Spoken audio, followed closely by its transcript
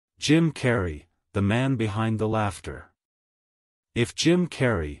Jim Carrey, the man behind the laughter. If Jim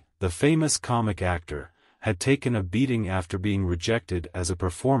Carrey, the famous comic actor, had taken a beating after being rejected as a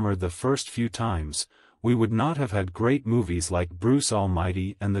performer the first few times, we would not have had great movies like Bruce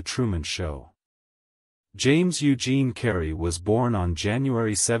Almighty and The Truman Show. James Eugene Carrey was born on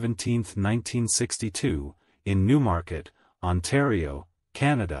January 17, 1962, in Newmarket, Ontario,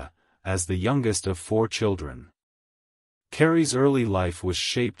 Canada, as the youngest of 4 children. Carrey's early life was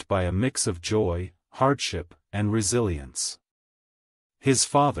shaped by a mix of joy, hardship, and resilience. His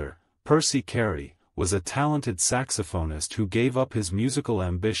father, Percy Carrey, was a talented saxophonist who gave up his musical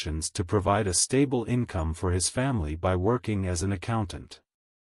ambitions to provide a stable income for his family by working as an accountant.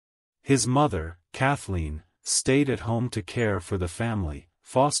 His mother, Kathleen, stayed at home to care for the family,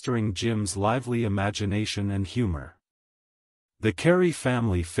 fostering Jim's lively imagination and humor. The Carrey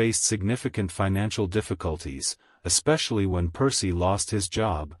family faced significant financial difficulties, especially when Percy lost his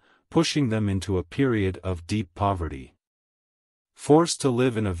job, pushing them into a period of deep poverty. Forced to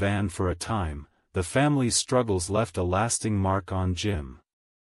live in a van for a time, the family's struggles left a lasting mark on Jim.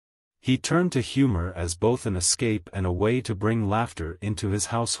 He turned to humor as both an escape and a way to bring laughter into his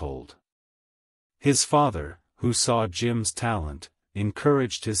household. His father, who saw Jim's talent,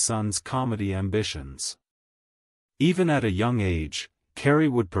 encouraged his son's comedy ambitions. Even at a young age,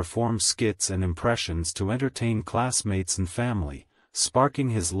 Carrey would perform skits and impressions to entertain classmates and family,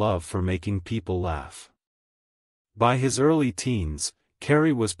 sparking his love for making people laugh. By his early teens,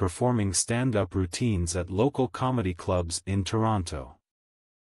 Carrey was performing stand-up routines at local comedy clubs in Toronto.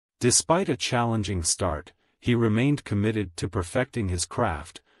 Despite a challenging start, he remained committed to perfecting his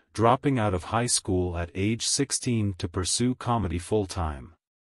craft, dropping out of high school at age 16 to pursue comedy full-time.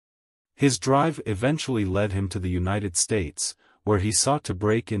 His drive eventually led him to the United States, where he sought to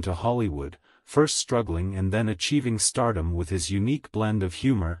break into Hollywood, first struggling and then achieving stardom with his unique blend of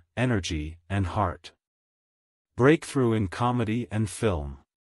humor, energy, and heart. Breakthrough in comedy and film.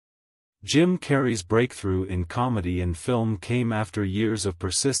 Jim Carrey's breakthrough in comedy and film came after years of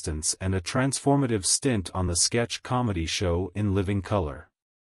persistence and a transformative stint on the sketch comedy show In Living Color.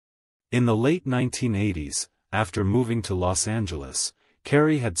 In the late 1980s, after moving to Los Angeles,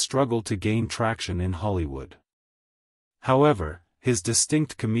 Carrey had struggled to gain traction in Hollywood. However, his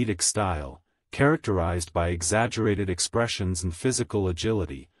distinct comedic style, characterized by exaggerated expressions and physical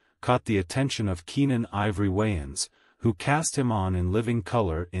agility, caught the attention of Keenen Ivory Wayans, who cast him on In Living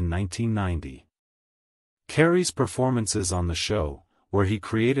Color in 1990. Carrey's performances on the show, where he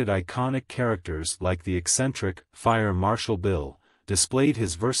created iconic characters like the eccentric Fire Marshal Bill, displayed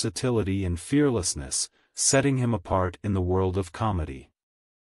his versatility and fearlessness, setting him apart in the world of comedy.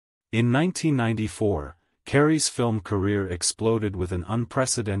 In 1994, Carrey's film career exploded with an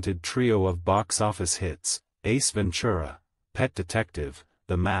unprecedented trio of box office hits: Ace Ventura, Pet Detective,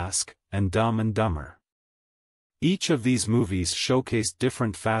 The Mask, and Dumb and Dumber. Each of these movies showcased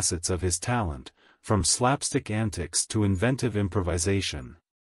different facets of his talent, from slapstick antics to inventive improvisation.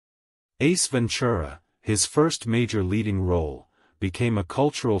 Ace Ventura, his first major leading role, became a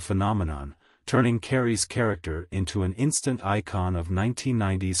cultural phenomenon, turning Carrey's character into an instant icon of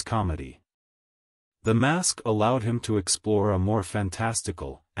 1990s comedy. The Mask allowed him to explore a more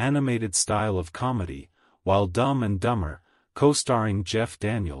fantastical, animated style of comedy, while Dumb and Dumber, co-starring Jeff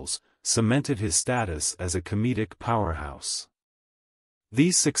Daniels, cemented his status as a comedic powerhouse.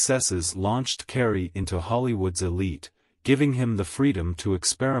 These successes launched Carrey into Hollywood's elite, giving him the freedom to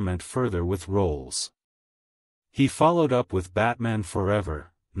experiment further with roles. He followed up with Batman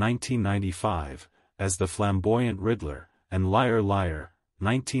Forever, 1995, as the flamboyant Riddler, and Liar Liar,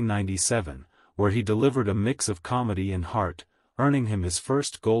 1997, where he delivered a mix of comedy and heart, earning him his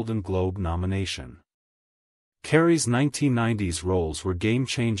first Golden Globe nomination. Carrey's 1990s roles were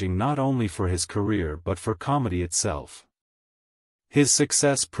game-changing not only for his career but for comedy itself. His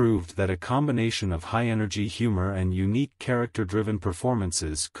success proved that a combination of high-energy humor and unique character-driven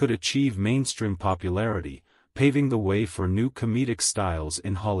performances could achieve mainstream popularity, paving the way for new comedic styles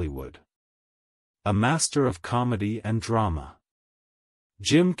in Hollywood. A master of comedy and drama.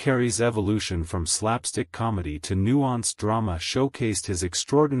 Jim Carrey's evolution from slapstick comedy to nuanced drama showcased his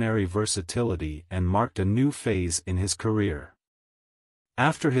extraordinary versatility and marked a new phase in his career.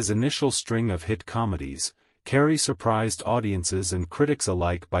 After his initial string of hit comedies, Carrey surprised audiences and critics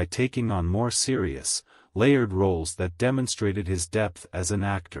alike by taking on more serious, layered roles that demonstrated his depth as an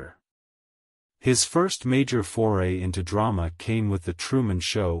actor. His first major foray into drama came with The Truman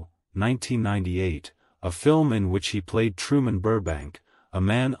Show, 1998, a film in which he played Truman Burbank, a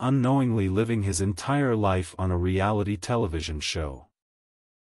man unknowingly living his entire life on a reality television show.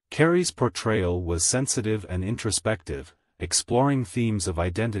 Carrey's portrayal was sensitive and introspective, exploring themes of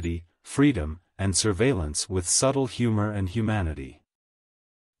identity, freedom, and surveillance with subtle humor and humanity.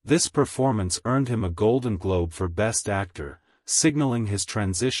 This performance earned him a Golden Globe for Best Actor, signaling his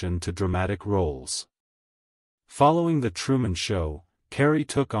transition to dramatic roles. Following The Truman Show, Carrey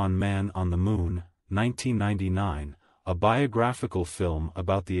took on Man on the Moon, 1999, a biographical film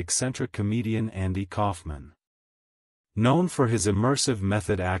about the eccentric comedian Andy Kaufman. Known for his immersive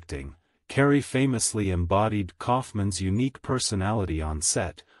method acting, Carrey famously embodied Kaufman's unique personality on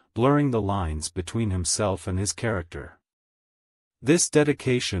set, blurring the lines between himself and his character. This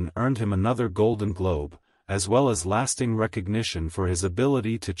dedication earned him another Golden Globe, as well as lasting recognition for his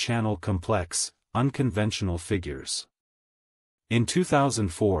ability to channel complex, unconventional figures. In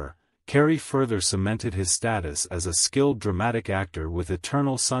 2004, Carrey further cemented his status as a skilled dramatic actor with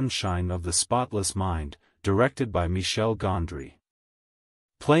Eternal Sunshine of the Spotless Mind, directed by Michel Gondry.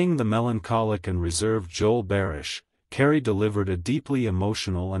 Playing the melancholic and reserved Joel Barish, Carrey delivered a deeply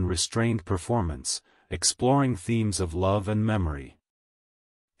emotional and restrained performance, exploring themes of love and memory.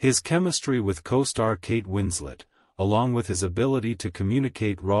 His chemistry with co-star Kate Winslet, along with his ability to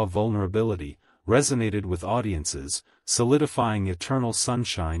communicate raw vulnerability, resonated with audiences, solidifying Eternal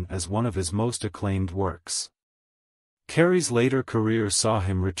Sunshine as one of his most acclaimed works. Carrey's later career saw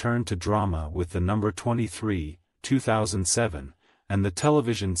him return to drama with The Number 23, 2007, and the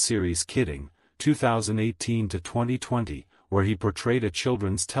television series Kidding, 2018 to 2020, where he portrayed a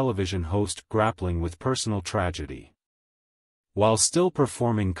children's television host grappling with personal tragedy. While still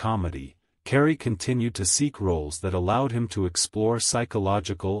performing comedy, Carrey continued to seek roles that allowed him to explore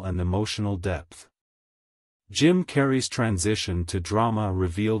psychological and emotional depth. Jim Carrey's transition to drama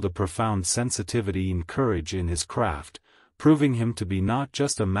revealed a profound sensitivity and courage in his craft, proving him to be not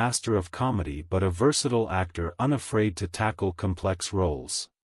just a master of comedy but a versatile actor unafraid to tackle complex roles.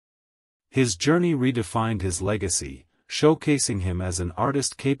 His journey redefined his legacy, showcasing him as an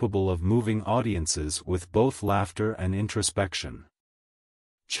artist capable of moving audiences with both laughter and introspection,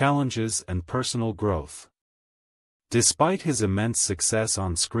 challenges and personal growth. Despite his immense success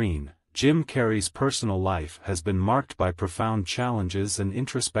on screen, Jim Carrey's personal life has been marked by profound challenges and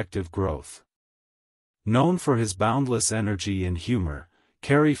introspective growth. Known for his boundless energy and humor,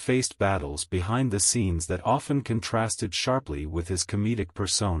 Carrey faced battles behind the scenes that often contrasted sharply with his comedic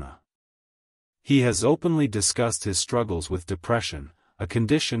persona. He has openly discussed his struggles with depression, a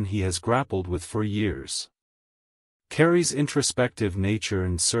condition he has grappled with for years. Carrey's introspective nature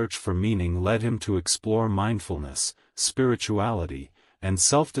and search for meaning led him to explore mindfulness, spirituality, and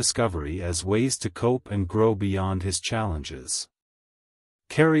self-discovery as ways to cope and grow beyond his challenges.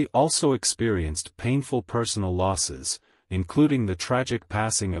 Carrey also experienced painful personal losses, including the tragic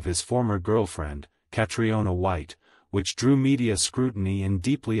passing of his former girlfriend, Catriona White, which drew media scrutiny and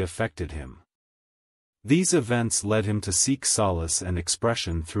deeply affected him. These events led him to seek solace and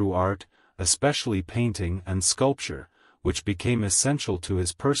expression through art, especially painting and sculpture, which became essential to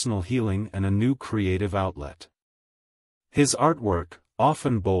his personal healing and a new creative outlet. His artwork,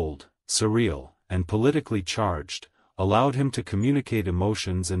 often bold, surreal, and politically charged, allowed him to communicate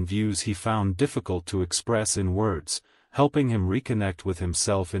emotions and views he found difficult to express in words, helping him reconnect with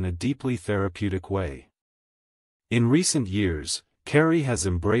himself in a deeply therapeutic way. In recent years, Carrey has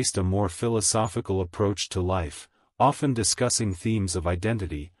embraced a more philosophical approach to life, often discussing themes of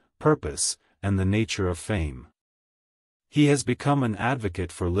identity, purpose, and the nature of fame. He has become an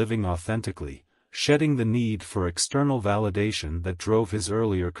advocate for living authentically, shedding the need for external validation that drove his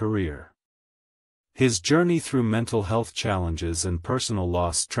earlier career. His journey through mental health challenges and personal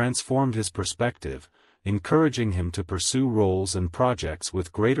loss transformed his perspective, encouraging him to pursue roles and projects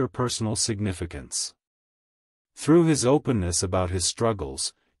with greater personal significance. Through his openness about his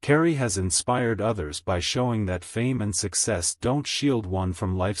struggles, Carrey has inspired others by showing that fame and success don't shield one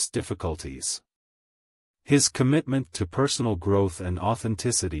from life's difficulties. His commitment to personal growth and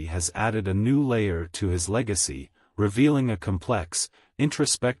authenticity has added a new layer to his legacy, revealing a complex,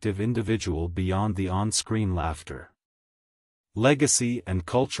 introspective individual beyond the on-screen laughter. Legacy and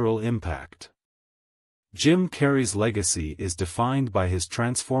cultural impact. Jim Carrey's legacy is defined by his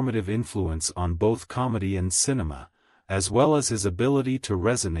transformative influence on both comedy and cinema, as well as his ability to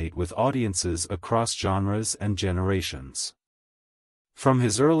resonate with audiences across genres and generations. From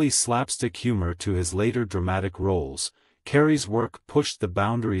his early slapstick humor to his later dramatic roles, Carrey's work pushed the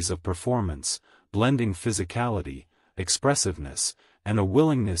boundaries of performance, blending physicality, expressiveness, and a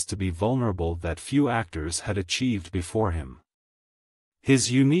willingness to be vulnerable that few actors had achieved before him.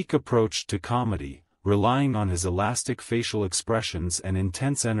 His unique approach to comedy, relying on his elastic facial expressions and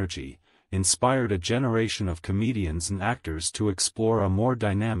intense energy, inspired a generation of comedians and actors to explore a more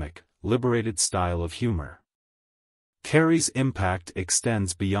dynamic, liberated style of humor. Carrey's impact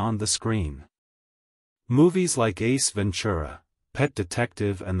extends beyond the screen. Movies like Ace Ventura, Pet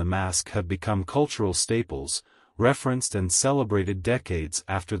Detective and The Mask have become cultural staples, referenced and celebrated decades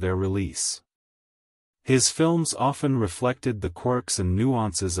after their release. His films often reflected the quirks and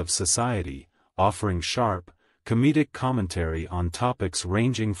nuances of society, offering sharp, comedic commentary on topics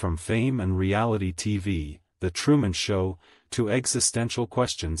ranging from fame and reality TV, The Truman Show, to existential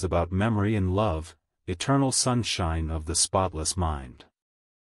questions about memory and love, eternal sunshine of the spotless mind.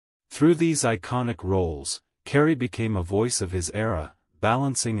 Through these iconic roles, Carrey became a voice of his era,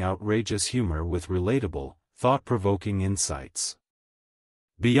 balancing outrageous humor with relatable, thought-provoking insights.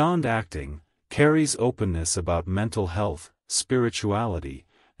 Beyond acting, Carrey's openness about mental health, spirituality,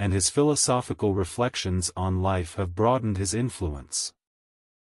 and his philosophical reflections on life have broadened his influence.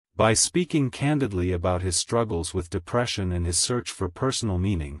 By speaking candidly about his struggles with depression and his search for personal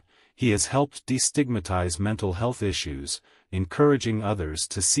meaning, he has helped destigmatize mental health issues, encouraging others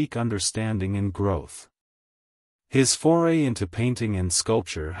to seek understanding and growth. His foray into painting and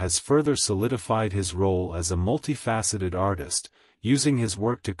sculpture has further solidified his role as a multifaceted artist, using his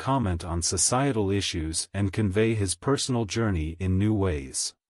work to comment on societal issues and convey his personal journey in new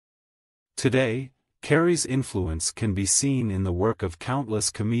ways. Today, Carrey's influence can be seen in the work of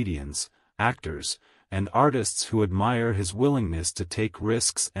countless comedians, actors, and artists who admire his willingness to take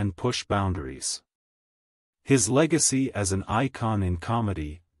risks and push boundaries. His legacy as an icon in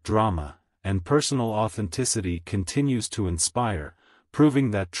comedy, drama, and personal authenticity continues to inspire,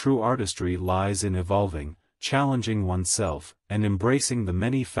 proving that true artistry lies in evolving, challenging oneself, and embracing the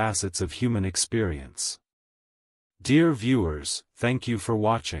many facets of human experience. Dear viewers, thank you for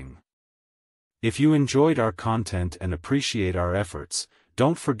watching. If you enjoyed our content and appreciate our efforts,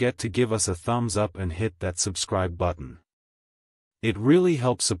 don't forget to give us a thumbs up and hit that subscribe button. It really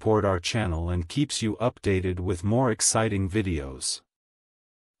helps support our channel and keeps you updated with more exciting videos.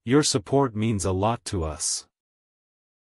 Your support means a lot to us.